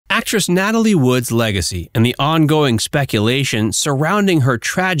Actress Natalie Wood's legacy and the ongoing speculation surrounding her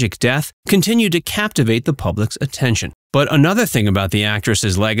tragic death continue to captivate the public's attention. But another thing about the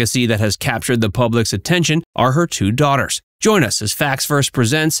actress's legacy that has captured the public's attention are her two daughters. Join us as Facts First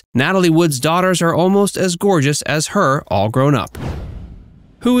presents Natalie Wood's daughters are almost as gorgeous as her all grown up.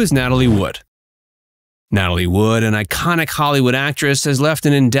 Who is Natalie Wood? Natalie Wood, an iconic Hollywood actress, has left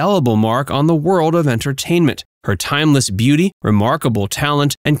an indelible mark on the world of entertainment. Her timeless beauty, remarkable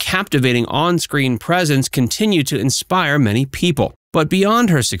talent, and captivating on-screen presence continue to inspire many people. But beyond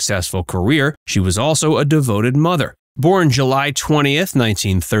her successful career, she was also a devoted mother. Born July 20th,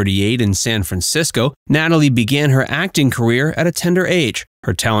 1938 in San Francisco, Natalie began her acting career at a tender age.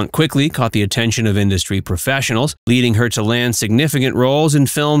 Her talent quickly caught the attention of industry professionals, leading her to land significant roles in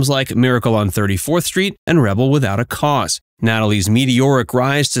films like Miracle on 34th Street and Rebel Without a Cause. Natalie's meteoric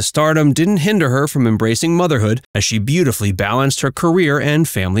rise to stardom didn't hinder her from embracing motherhood, as she beautifully balanced her career and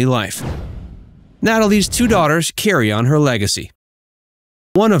family life. Natalie's two daughters carry on her legacy.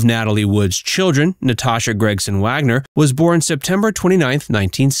 One of Natalie Wood's children, Natasha Gregson Wagner, was born September 29,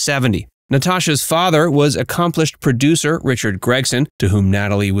 1970. Natasha's father was accomplished producer Richard Gregson, to whom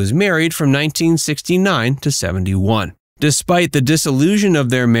Natalie was married from 1969 to 71. Despite the disillusion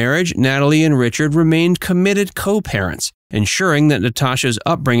of their marriage, Natalie and Richard remained committed co-parents, ensuring that Natasha's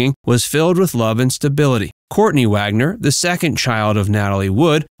upbringing was filled with love and stability. Courtney Wagner, the second child of Natalie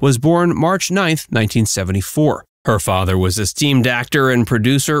Wood, was born March 9, 1974. Her father was esteemed actor and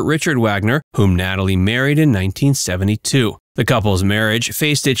producer Richard Wagner, whom Natalie married in 1972. The couple's marriage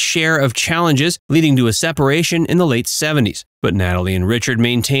faced its share of challenges, leading to a separation in the late 70s, but Natalie and Richard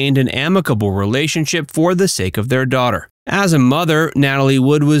maintained an amicable relationship for the sake of their daughter. As a mother, Natalie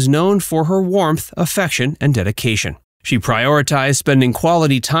Wood was known for her warmth, affection, and dedication. She prioritized spending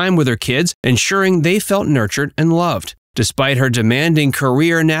quality time with her kids, ensuring they felt nurtured and loved. Despite her demanding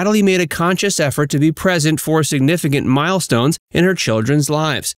career, Natalie made a conscious effort to be present for significant milestones in her children's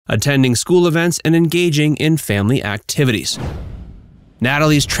lives, attending school events and engaging in family activities.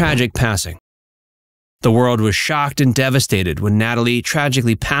 Natalie's tragic passing. The world was shocked and devastated when Natalie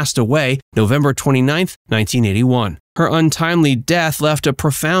tragically passed away November 29, 1981. Her untimely death left a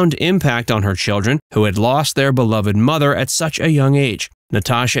profound impact on her children, who had lost their beloved mother at such a young age.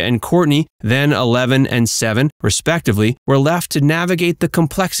 Natasha and Courtney, then 11 and 7, respectively, were left to navigate the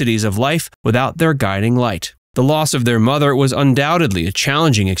complexities of life without their guiding light. The loss of their mother was undoubtedly a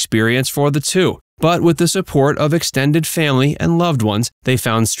challenging experience for the two, but with the support of extended family and loved ones, they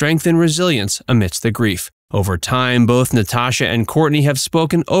found strength and resilience amidst the grief. Over time, both Natasha and Courtney have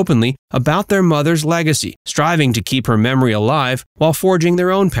spoken openly about their mother's legacy, striving to keep her memory alive while forging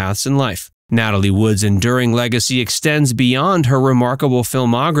their own paths in life. Natalie Wood's enduring legacy extends beyond her remarkable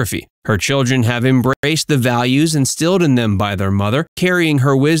filmography. Her children have embraced the values instilled in them by their mother, carrying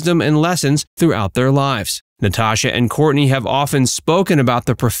her wisdom and lessons throughout their lives. Natasha and Courtney have often spoken about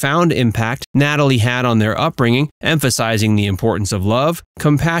the profound impact Natalie had on their upbringing, emphasizing the importance of love,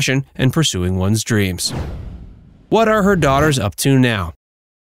 compassion, and pursuing one's dreams. What are her daughters up to now?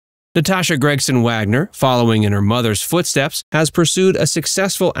 Natasha Gregson Wagner, following in her mother's footsteps, has pursued a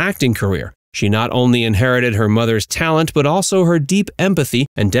successful acting career. She not only inherited her mother's talent, but also her deep empathy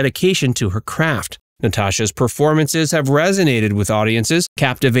and dedication to her craft. Natasha's performances have resonated with audiences,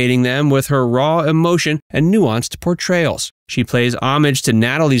 captivating them with her raw emotion and nuanced portrayals. She pays homage to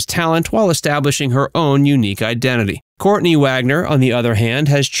Natalie's talent while establishing her own unique identity. Courtney Wagner, on the other hand,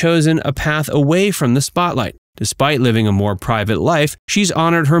 has chosen a path away from the spotlight. Despite living a more private life, she's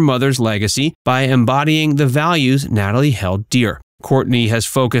honored her mother's legacy by embodying the values Natalie held dear. Courtney has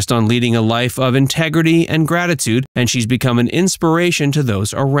focused on leading a life of integrity and gratitude, and she's become an inspiration to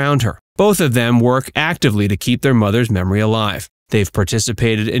those around her. Both of them work actively to keep their mother's memory alive. They've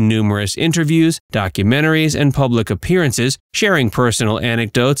participated in numerous interviews, documentaries, and public appearances, sharing personal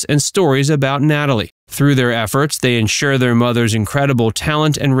anecdotes and stories about Natalie. Through their efforts, they ensure their mother's incredible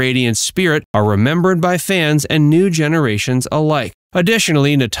talent and radiant spirit are remembered by fans and new generations alike.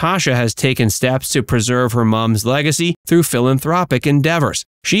 Additionally, Natasha has taken steps to preserve her mom's legacy through philanthropic endeavors.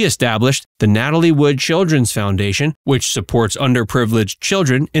 She established the Natalie Wood Children's Foundation, which supports underprivileged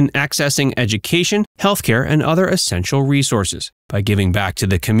children in accessing education, healthcare, and other essential resources. By giving back to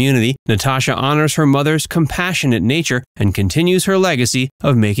the community, Natasha honors her mother's compassionate nature and continues her legacy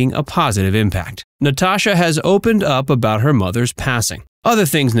of making a positive impact. Natasha has opened up about her mother's passing. Other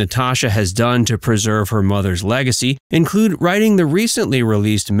things Natasha has done to preserve her mother's legacy include writing the recently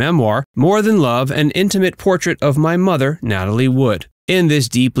released memoir, More Than Love, an intimate portrait of my mother, Natalie Wood. In this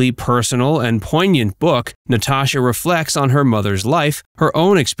deeply personal and poignant book, Natasha reflects on her mother's life, her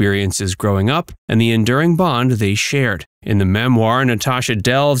own experiences growing up, and the enduring bond they shared. In the memoir, Natasha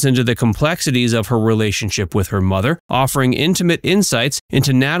delves into the complexities of her relationship with her mother, offering intimate insights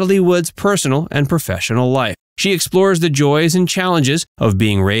into Natalie Wood's personal and professional life. She explores the joys and challenges of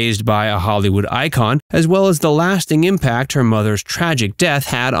being raised by a Hollywood icon, as well as the lasting impact her mother's tragic death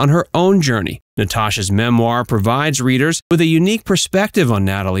had on her own journey. Natasha's memoir provides readers with a unique perspective on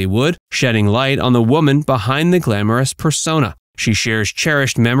Natalie Wood, shedding light on the woman behind the glamorous persona. She shares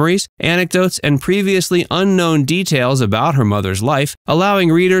cherished memories, anecdotes, and previously unknown details about her mother's life,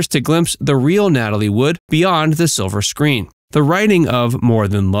 allowing readers to glimpse the real Natalie Wood beyond the silver screen. The writing of More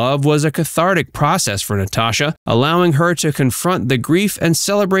Than Love was a cathartic process for Natasha, allowing her to confront the grief and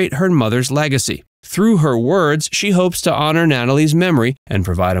celebrate her mother's legacy. Through her words, she hopes to honor Natalie's memory and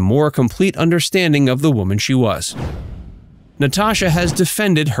provide a more complete understanding of the woman she was. Natasha has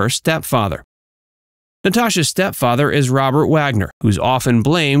defended her stepfather. Natasha's stepfather is Robert Wagner, who's often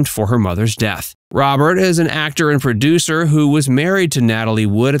blamed for her mother's death. Robert is an actor and producer who was married to Natalie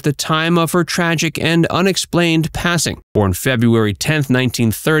Wood at the time of her tragic and unexplained passing. Born February 10,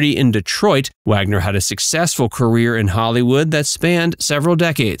 1930 in Detroit, Wagner had a successful career in Hollywood that spanned several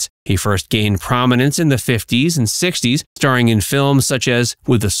decades. He first gained prominence in the 50s and 60s, starring in films such as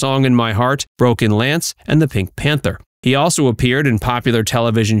With a Song in My Heart, Broken Lance, and The Pink Panther. He also appeared in popular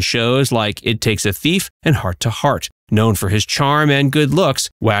television shows like It Takes a Thief and Heart to Heart. Known for his charm and good looks,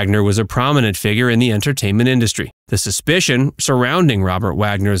 Wagner was a prominent figure in the entertainment industry. The suspicion surrounding Robert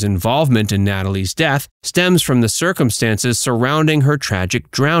Wagner's involvement in Natalie's death stems from the circumstances surrounding her tragic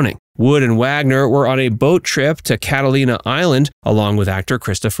drowning. Wood and Wagner were on a boat trip to Catalina Island along with actor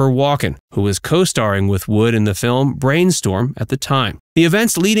Christopher Walken, who was co-starring with Wood in the film Brainstorm at the time. The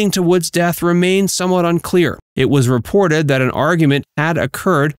events leading to Wood's death remain somewhat unclear. It was reported that an argument had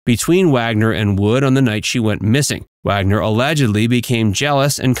occurred between Wagner and Wood on the night she went missing. Wagner allegedly became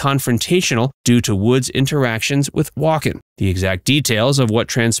jealous and confrontational due to Wood's interactions with Walken. The exact details of what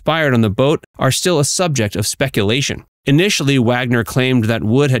transpired on the boat are still a subject of speculation. Initially, Wagner claimed that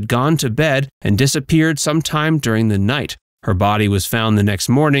Wood had gone to bed and disappeared sometime during the night. Her body was found the next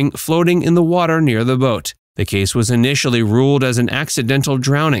morning floating in the water near the boat. The case was initially ruled as an accidental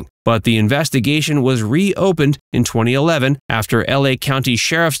drowning, but the investigation was reopened in 2011 after LA County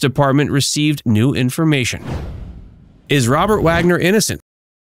Sheriff's Department received new information. Is Robert Wagner innocent?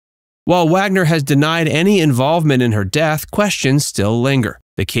 While Wagner has denied any involvement in her death, questions still linger.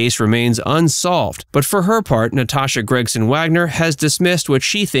 The case remains unsolved, but for her part, Natasha Gregson Wagner has dismissed what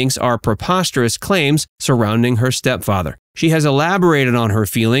she thinks are preposterous claims surrounding her stepfather. She has elaborated on her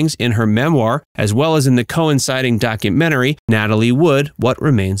feelings in her memoir, as well as in the coinciding documentary, Natalie Wood, What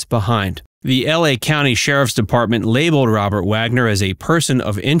Remains Behind. The LA County Sheriff's Department labeled Robert Wagner as a person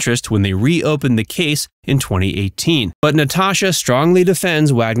of interest when they reopened the case in 2018. But Natasha strongly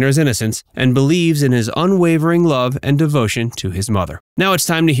defends Wagner's innocence and believes in his unwavering love and devotion to his mother. Now it's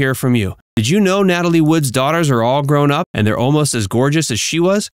time to hear from you. Did you know Natalie Wood's daughters are all grown up and they're almost as gorgeous as she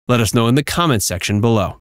was? Let us know in the comments section below.